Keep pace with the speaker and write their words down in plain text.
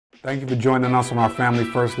Thank you for joining us on our Family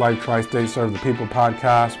First Life Tri-State Serve the People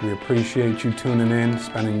podcast. We appreciate you tuning in,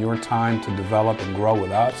 spending your time to develop and grow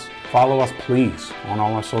with us. Follow us, please, on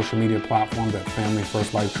all our social media platforms at Family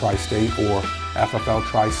First Life Tri-State or FFL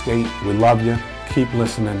Tri-State. We love you. Keep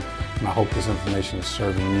listening, and I hope this information is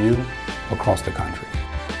serving you across the country.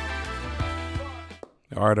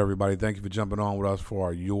 All right, everybody. Thank you for jumping on with us for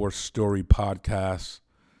our Your Story podcast.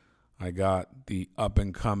 I got the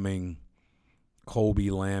up-and-coming Colby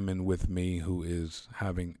Lamon with me, who is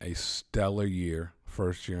having a stellar year,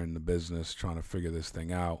 first year in the business, trying to figure this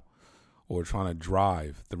thing out or trying to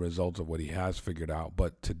drive the results of what he has figured out.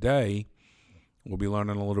 But today, we'll be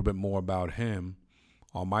learning a little bit more about him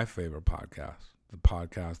on my favorite podcast, the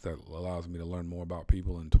podcast that allows me to learn more about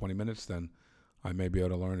people in 20 minutes than I may be able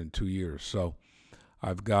to learn in 2 years. So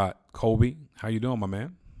I've got Colby. How you doing, my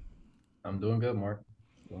man? I'm doing good, Mark.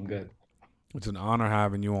 Doing good. It's an honor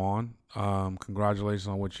having you on. Congratulations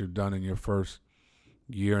on what you've done in your first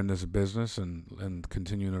year in this business and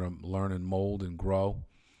continuing to learn and mold and grow.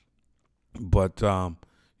 But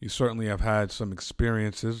you certainly have had some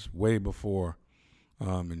experiences way before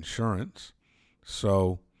insurance.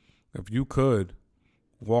 So if you could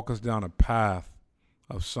walk us down a path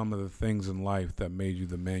of some of the things in life that made you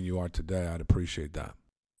the man you are today, I'd appreciate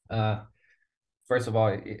that. First of all,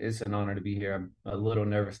 it's an honor to be here. I'm a little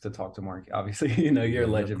nervous to talk to Mark. Obviously, you're a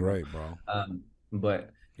legend. You're great, bro. But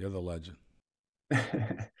you're the legend.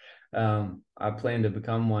 I plan to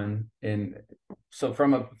become one. And so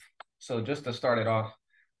just to start it off,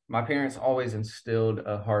 my parents always instilled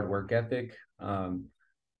a hard work ethic.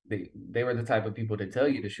 They were the type of people to tell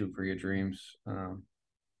you to shoot for your dreams.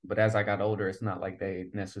 But as I got older, it's not like they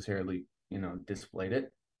necessarily, displayed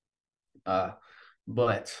it.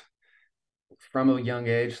 But from a young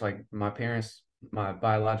age, like my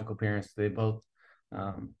biological parents, they both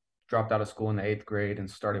dropped out of school in the 8th grade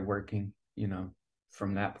and started working,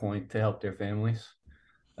 from that point to help their families.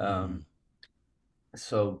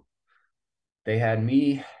 So they had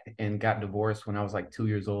me and got divorced when I was like 2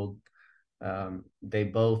 years old. They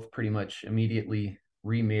both pretty much immediately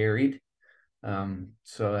remarried.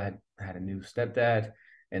 So I had a new stepdad,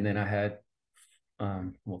 and then I had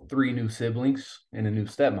 3 new siblings and a new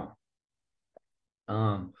stepmom.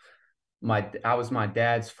 I was my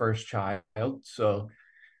dad's first child, so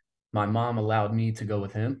my mom allowed me to go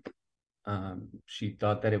with him. She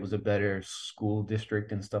thought that it was a better school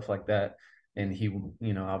district and stuff like that, and he,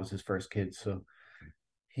 I was his first kid, so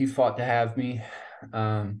he fought to have me.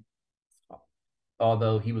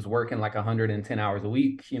 Although he was working like 110 hours a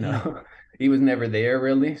week, he was never there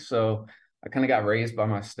really. So I kind of got raised by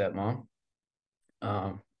my stepmom,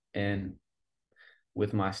 and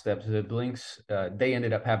with my step siblings, they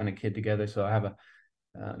ended up having a kid together. So I have a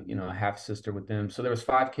half sister with them. So there was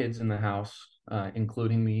 5 kids in the house,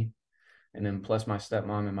 including me, and then plus my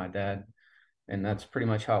stepmom and my dad. And that's pretty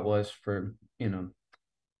much how it was for,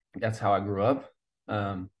 that's how I grew up.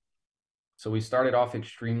 So we started off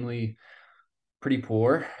pretty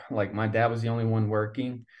poor. Like my dad was the only one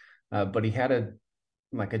working, but he had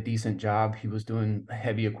a decent job. He was doing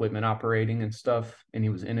heavy equipment operating and stuff, and he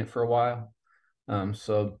was in it for a while.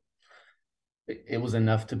 So it was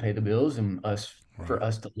enough to pay the bills and for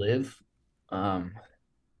us to live. And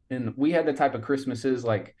we had the type of Christmases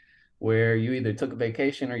like where you either took a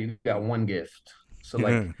vacation or you got one gift. So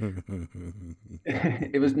like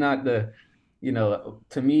it was not to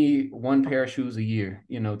me, one pair of shoes a year,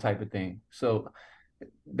 type of thing. So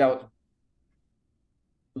that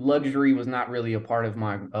luxury was not really a part of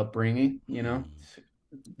my upbringing.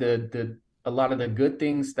 A lot of the good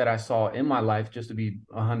things that I saw in my life, just to be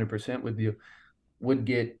 100% with you, would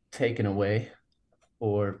get taken away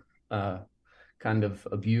or kind of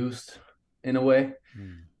abused in a way.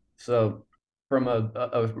 So from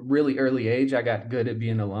a really early age, I got good at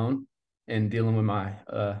being alone and dealing with my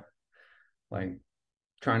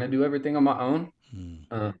trying to do everything on my own.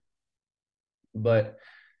 But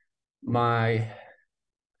the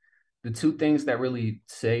 2 things that really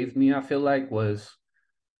saved me, I feel like, was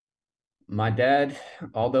my dad,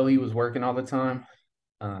 although he was working all the time,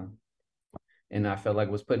 and I felt like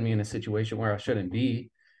was putting me in a situation where I shouldn't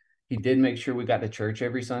be, he did make sure we got to church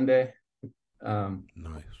every Sunday. Nice.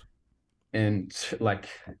 And like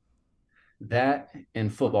that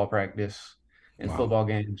and football practice and football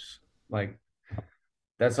games, like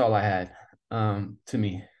that's all I had to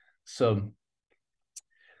me. So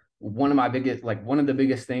one of the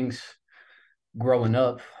biggest things growing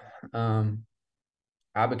up,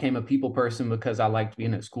 I became a people person because I liked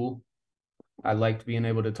being at school. I liked being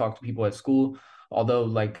able to talk to people at school, although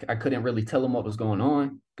I couldn't really tell them what was going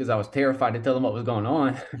on because I was terrified to tell them what was going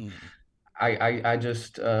on. I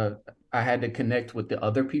just I had to connect with the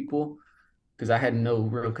other people because I had no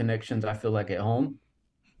real connections, I feel like, at home.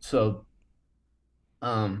 So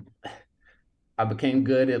um I became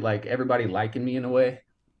good at like everybody liking me in a way,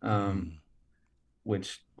 um,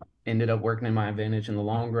 which ended up working in my advantage in the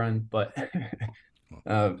long run. But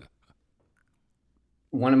uh,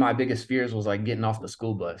 one of my biggest fears was like getting off the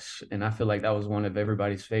school bus, and I feel like that was one of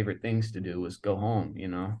everybody's favorite things to do was go home, you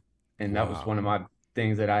know, and that was Wow. one of my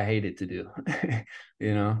things that I hated to do,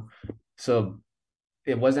 you know. So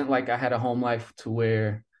it wasn't like I had a home life to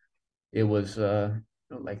where it was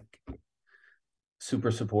like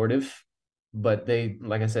super supportive, but they,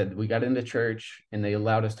 like I said, we got into church and they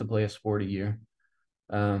allowed us to play a sport a year.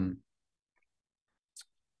 Um,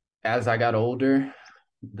 as I got older,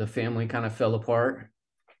 the family kind of fell apart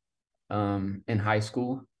in high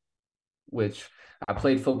school, which I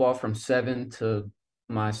played football from 7 to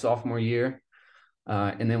my sophomore year.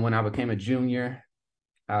 And then when I became a junior,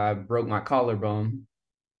 I broke my collarbone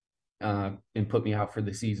and put me out for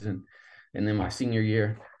the season. And then my senior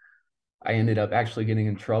year, I ended up actually getting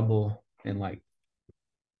in trouble and like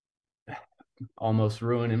almost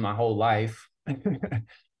ruining my whole life,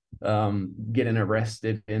 getting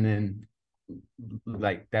arrested. And then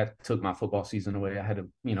like that took my football season away. I had to,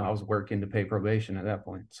 you know, I was working to pay probation at that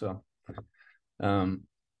point. So um,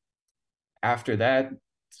 after that,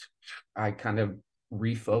 I kind of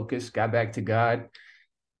refocused, got back to God,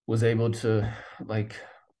 was able to like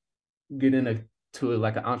get into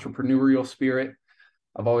like an entrepreneurial spirit.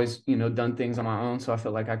 I've always, you know, done things on my own, so I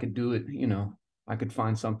felt like I could do it. You know, I could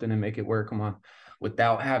find something and make it work on my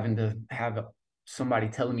without having to have somebody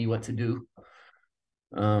telling me what to do.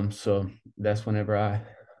 So that's whenever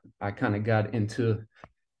I kind of got into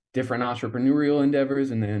different entrepreneurial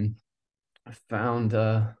endeavors, and then I found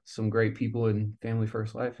some great people in Family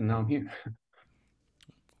First Life, and now I'm here.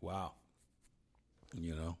 Wow.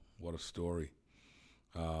 You know, what a story.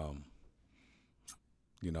 Um,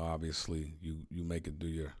 obviously you make it through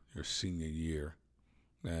your senior year,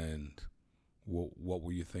 and what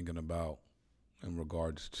were you thinking about in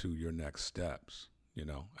regards to your next steps?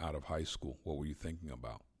 Out of high school, what were you thinking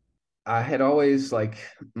about? I had always like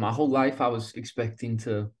my whole life I was expecting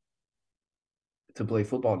to play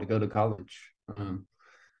football to go to college, and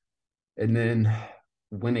then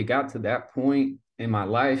when it got to that point in my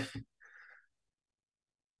life,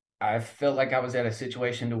 I felt like I was at a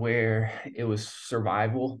situation to where it was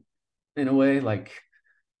survival in a way. Like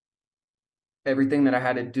everything that I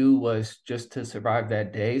had to do was just to survive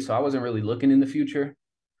that day. So I wasn't really looking in the future,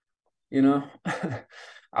 you know.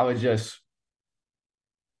 I was just,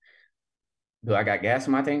 do I got gas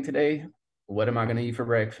in my tank today? What am I going to eat for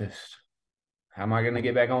breakfast? How am I going to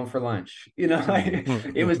get back home for lunch? You know, like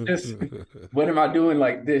it was just, what am I doing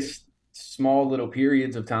like this small little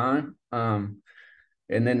periods of time?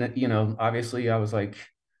 And then, you know, obviously I was like,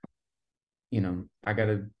 you know, I got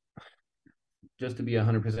to, just to be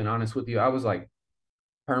 100% honest with you, I was like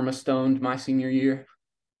perma stoned my senior year.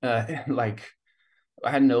 Like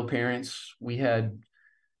I had no parents. We had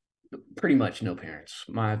pretty much no parents.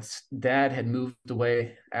 My dad had moved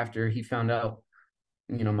away after he found out,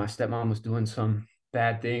 you know, my stepmom was doing some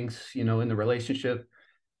bad things, you know, in the relationship.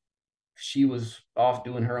 She was off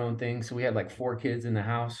doing her own thing. So we had like 4 kids in the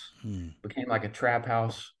house, Hmm. became like a trap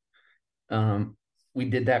house. Um, we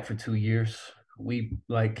did that for 2 years. We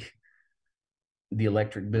like the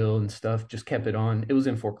electric bill and stuff, just kept it on. It was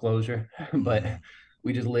in foreclosure, but Hmm.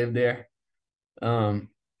 we just lived there. Um,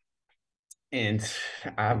 and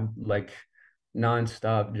I like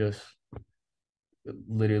nonstop just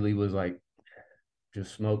literally was like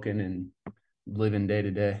just smoking and living day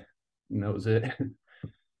to day. And that was it.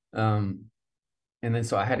 um, and then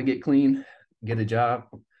so I had to get clean, get a job,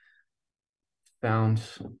 found,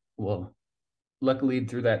 well, luckily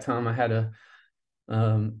through that time I had a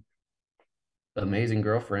um amazing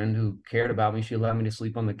girlfriend who cared about me. She allowed me to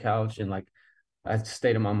sleep on the couch, and like I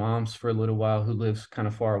stayed at my mom's for a little while, who lives kind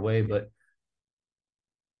of far away, but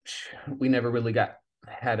we never really got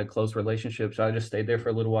had a close relationship. So I just stayed there for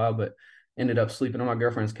a little while, but ended up sleeping on my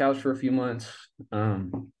girlfriend's couch for a few months,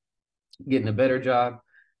 getting a better job,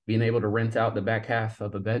 being able to rent out the back half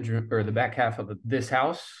of a bedroom or the back half of this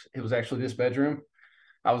house. It was actually this bedroom.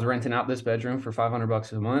 I was renting out this bedroom for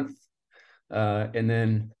 $500 a month. And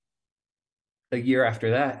then a year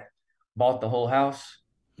after that, bought the whole house.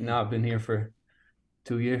 Now I've been here for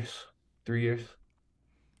 2 years, 3 years.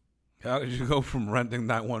 How did you go from renting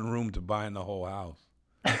that one room to buying the whole house?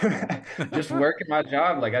 Just working my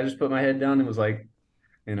job. Like I just put my head down and was like,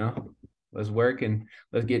 you know, let's work and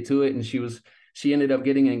let's get to it. And she ended up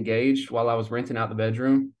getting engaged while I was renting out the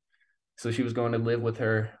bedroom. So she was going to live with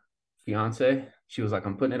her fiance. She was like,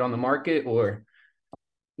 I'm putting it on the market, or,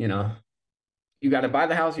 you know, you got to buy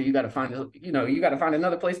the house, or you got to find, you got to find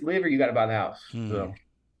another place to live, or you got to buy the house. So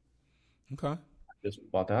Okay. I just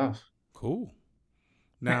bought the house. Cool.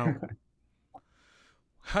 Now,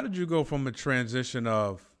 how did you go from a transition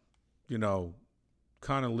of, you know,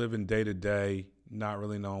 kind of living day to day, not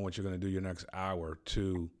really knowing what you're going to do your next hour,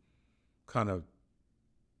 to kind of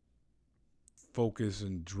focus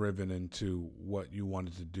and driven into what you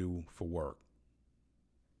wanted to do for work?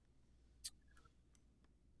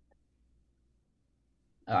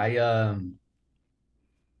 I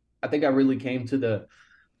I think I really came to the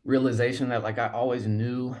realization that, like, I've always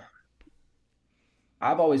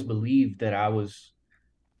believed uh,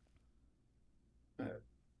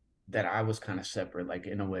 that I was kind of separate, like,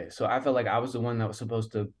 in a way. So I felt like I was the one that was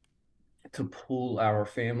supposed to pull our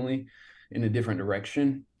family in a different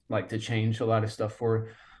direction, like to change a lot of stuff for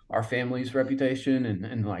our family's reputation,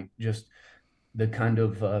 and like just the kind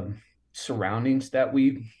of surroundings that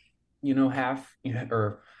we, have,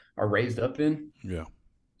 or are raised up in. Yeah.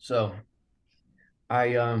 So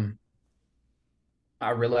I I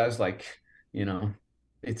realized, like, you know,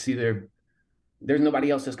 it's either there's nobody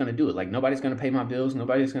else that's going to do it. Like, nobody's going to pay my bills,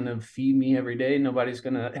 nobody's going to feed me every day, nobody's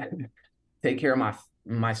going to take care of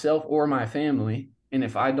myself or my family. And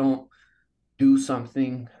if I don't do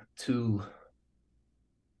something to,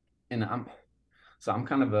 and I'm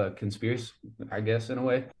kind of a conspiracy, I guess, in a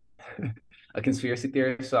way, a conspiracy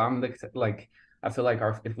theorist. So like, I feel like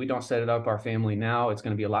if we don't set it up our family now, it's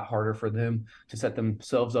going to be a lot harder for them to set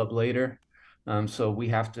themselves up later. So we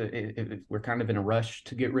have to, we're kind of in a rush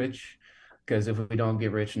to get rich, because if we don't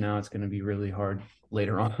get rich now, it's going to be really hard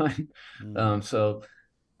later on. So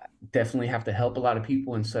definitely have to help a lot of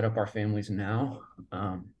people and set up our families now.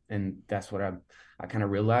 And that's what I kind of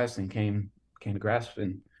realized and came to grasp.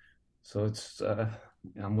 And so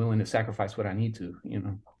I'm willing to sacrifice what I need to.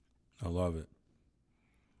 I love it.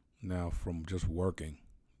 Now, from just working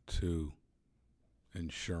to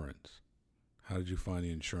insurance, how did you find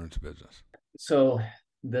the insurance business? So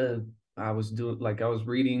I was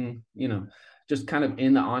reading, just kind of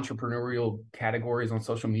in the entrepreneurial categories on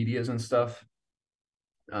social medias and stuff.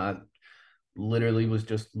 Uh, Literally was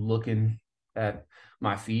just looking at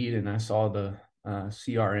my feed, and I saw the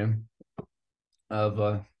CRM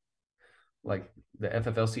of like the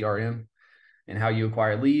FFL CRM, and how you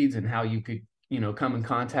acquire leads, and how you could, come in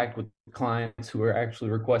contact with clients who are actually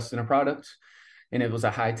requesting a product. And it was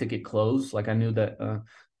a high ticket close. Like, I knew that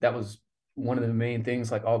that was one of the main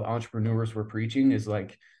things, like all the entrepreneurs were preaching, is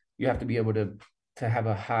like, you have to be able to have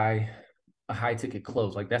a high ticket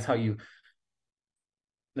close. Like, that's how you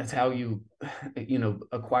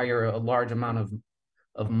acquire a large amount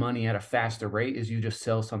of money at a faster rate, is you just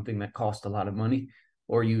sell something that costs a lot of money.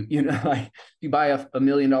 Or like, you buy a $1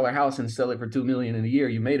 million house and sell it for 2 million in a year,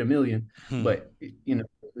 you made $1 million. But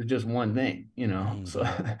it's just one thing, so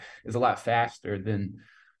it's a lot faster than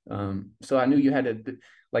so I knew you had to,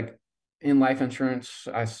 like, in life insurance.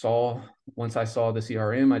 Once I saw the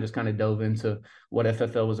CRM, I just kind of dove into what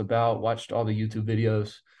FFL was about, watched all the YouTube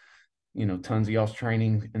videos, tons of y'all's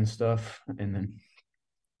training and stuff. And then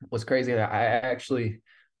what's crazy, that I actually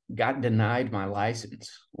got denied my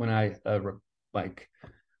license when I like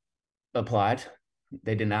applied.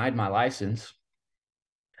 They denied my license.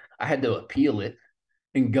 I had to appeal it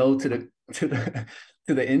and go to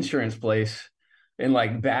the insurance place and,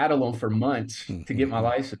 like, battle them for months to get my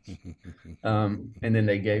license. And then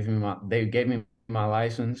they gave me my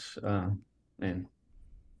license, and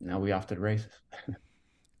now we off to the races.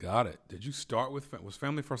 Got it. Did you start was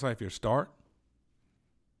Family First Life your start?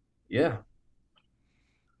 Yeah,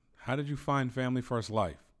 How did you find Family First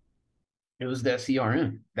Life? it was that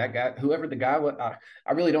CRM. That guy, whoever the guy was,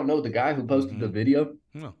 I really don't know the guy who posted the video,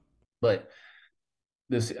 No. but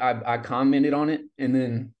I commented on it, and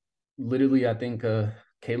then literally, I think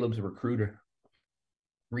Caleb's recruiter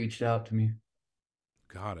reached out to me,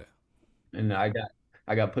 Got it. and I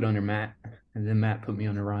got put under Matt, and then Matt put me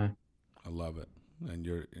under Ryan. I love it. And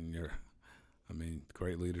I mean,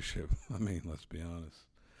 great leadership. I mean, let's be honest.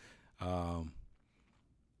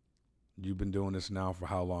 You've been doing this now for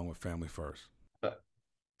how long with Family First? A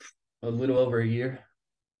little over a year,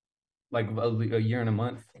 like a year and a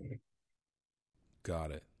month.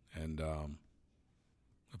 Got it. And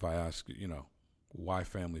if I ask you, why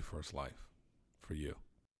Family First Life for you?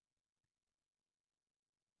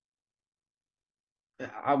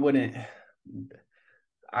 I wouldn't.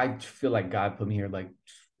 I feel like God put me here. Like,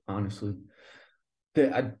 honestly,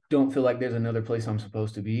 that I don't feel like there's another place I'm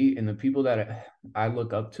supposed to be. And the people that I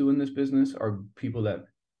look up to in this business are people that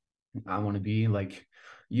I want to be, like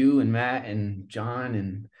you and Matt and John,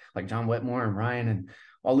 and like John Wetmore and Ryan and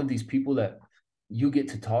all of these people that you get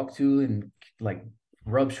to talk to and like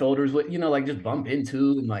rub shoulders with, like just bump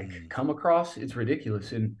into and like Mm. come across. It's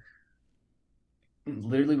ridiculous. And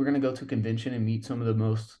literally, we're going to go to a convention and meet some of the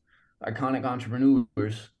most iconic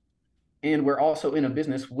entrepreneurs. And we're also in a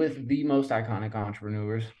business with the most iconic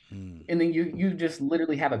entrepreneurs. Mm. And then you just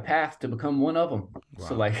literally have a path to become one of them.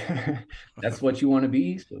 So Wow. like that's what you want to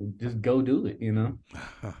be. So just go do it.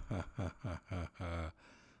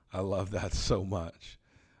 I love that so much.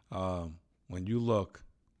 When you look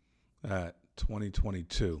at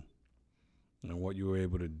 2022 and what you were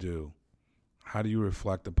able to do, how do you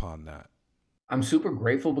reflect upon that? I'm super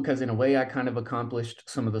grateful because in a way I kind of accomplished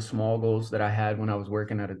some of the small goals that I had when I was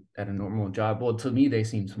working at a normal job. Well, to me they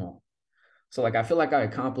seem small. So like I feel like I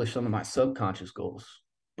accomplished some of my subconscious goals.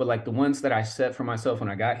 But like the ones that I set for myself when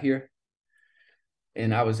I got here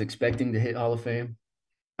and I was expecting to hit Hall of Fame,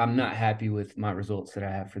 I'm not happy with my results that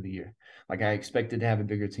I have for the year. Like I expected to have a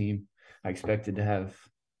bigger team. I expected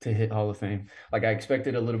to hit Hall of Fame. Like I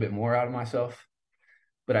expected a little bit more out of myself,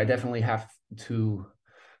 but I definitely have to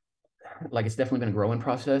like it's definitely been a growing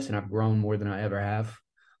process and I've grown more than I ever have.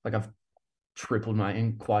 Like I've tripled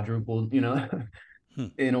quadrupled, Hmm.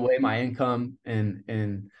 in a way my income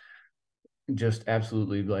and just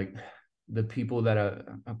absolutely like the people that are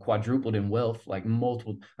quadrupled in wealth, like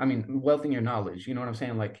multiple, I mean, wealth in your knowledge, you know what I'm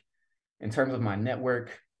saying? Like in terms of my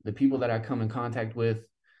network, the people that I come in contact with,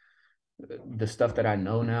 the stuff that I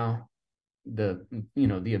know now, the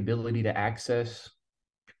ability to access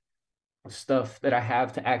stuff that I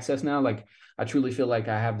have to access now. Like I truly feel like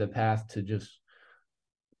I have the path to just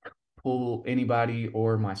pull anybody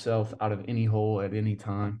or myself out of any hole at any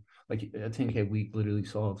time. Like a 10K week literally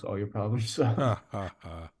solves all your problems. So Ha, ha,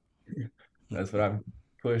 ha. that's what I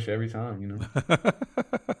push every time.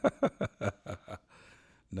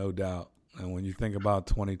 No doubt. And when you think about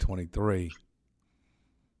 2023,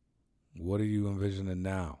 what are you envisioning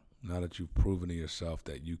now? Now that you've proven to yourself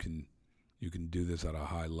that you can do this at a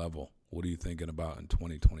high level, what are you thinking about in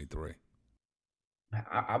 2023?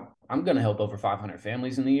 I'm gonna help over 500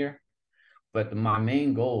 families in the year, but my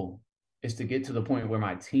main goal is to get to the point where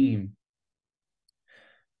my team,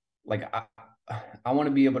 like I want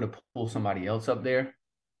to be able to pull somebody else up there.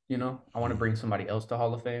 I want to Mm. bring somebody else to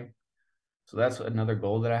Hall of Fame. So that's another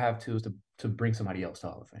goal that I have too is to bring somebody else to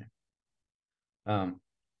Hall of Fame. Um,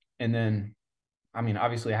 and then I mean,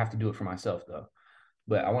 obviously I have to do it for myself though,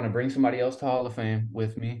 but I want to bring somebody else to Hall of Fame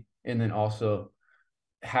with me, and then also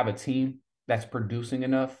have a team that's producing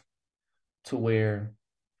enough to where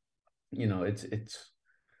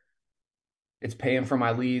it's paying for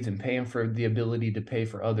my leads and paying for the ability to pay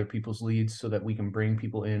for other people's leads so that we can bring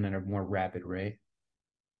people in at a more rapid rate,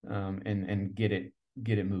 and get it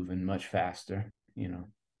moving much faster.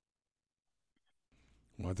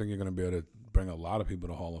 Well, I think you're going to be able to bring a lot of people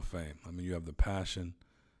to Hall of Fame. I mean, you have the passion,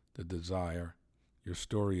 the desire. Your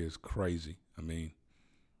story is crazy. I mean,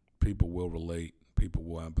 people will relate, people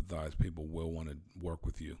will empathize, people will want to work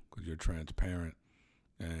with you because you're transparent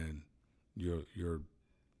and you're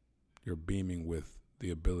you're beaming with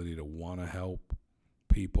the ability to want to help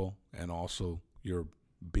people, and also you're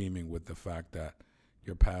beaming with the fact that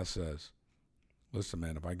your past says, "Listen,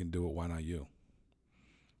 man, if I can do it, why not you?"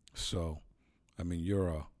 So, I mean, you're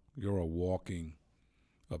a walking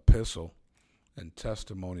epistle and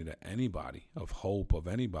testimony to anybody of hope of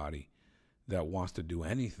anybody that wants to do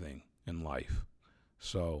anything in life.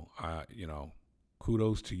 So,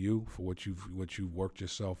 kudos to you for what you've worked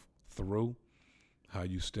yourself through, how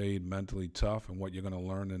you stayed mentally tough, and what you're going to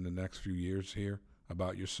learn in the next few years here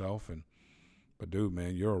about yourself. But dude,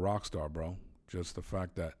 man, you're a rock star, bro. Just the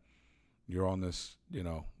fact that you're on this,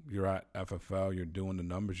 you're at FFL, you're doing the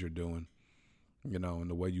numbers you're doing, and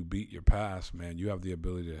the way you beat your past, man, you have the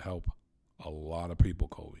ability to help a lot of people,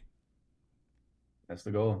 Kobe. That's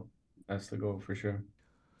the goal. That's the goal for sure.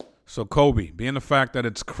 So, Kobe, being the fact that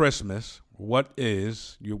it's Christmas, what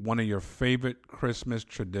is one of your favorite Christmas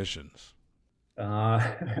traditions? Uh,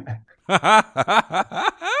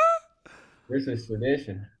 Christmas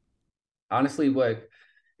tradition. Honestly,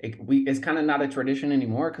 it's kind of not a tradition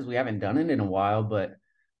anymore because we haven't done it in a while. But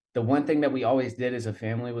the one thing that we always did as a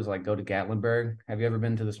family was like go to Gatlinburg. Have you ever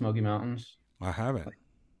been to the Smoky Mountains? I haven't.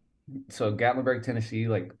 So Gatlinburg, Tennessee,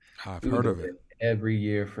 like I've we would heard go of it. there every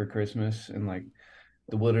year for Christmas and like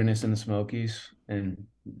the wilderness and the Smokies, and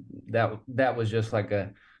that was just like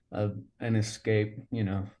a an escape, in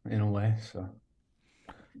a way. So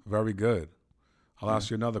Very good. I'll yeah, ask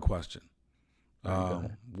you another question. all right, go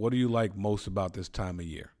ahead. What do you like most about this time of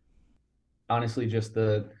year? Honestly, just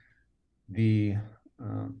the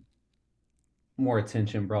um, more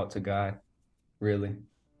attention brought to God, really.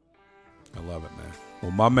 I love it, man.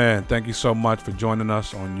 Well, my man, thank you so much for joining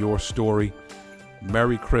us on Your Story.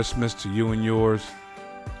 Merry Christmas to you and yours.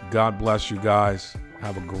 God bless you guys.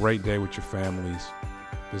 Have a great day with your families.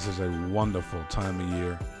 This is a wonderful time of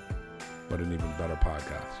year, but an even better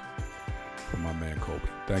podcast from my man, Kobe.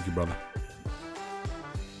 Thank you, brother.